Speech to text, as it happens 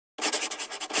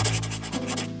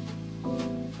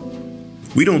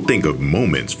We don't think of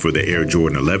moments for the Air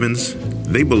Jordan 11s.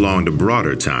 They belong to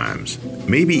broader times,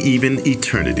 maybe even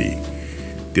eternity.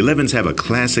 The 11s have a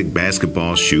classic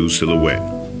basketball shoe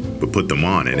silhouette, but put them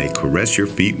on and they caress your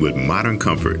feet with modern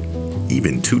comfort,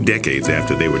 even 2 decades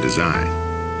after they were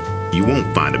designed. You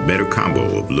won't find a better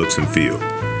combo of looks and feel.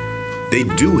 They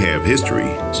do have history,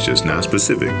 it's just not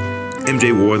specific.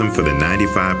 MJ wore them for the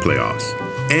 '95 playoffs,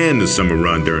 and the summer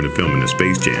run during the filming of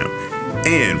Space Jam,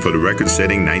 and for the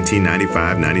record-setting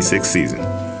 1995-96 season.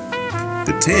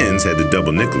 The 10s had the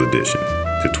double nickel edition.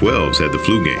 The 12s had the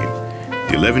flu game.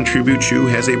 The 11 tribute shoe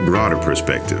has a broader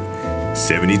perspective.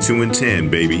 72 and 10,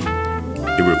 baby.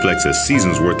 It reflects a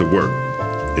season's worth of work.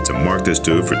 It's a mark that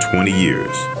stood for 20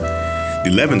 years. The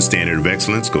 11 standard of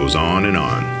excellence goes on and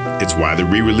on. It's why they're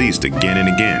re-released again and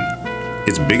again.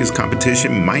 Its biggest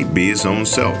competition might be its own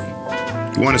self.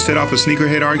 You want to set off a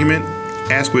sneakerhead argument?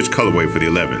 Ask which colorway for the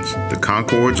 11s, the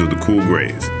Concords or the Cool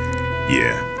Grays.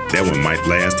 Yeah, that one might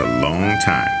last a long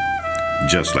time,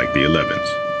 just like the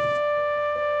 11s.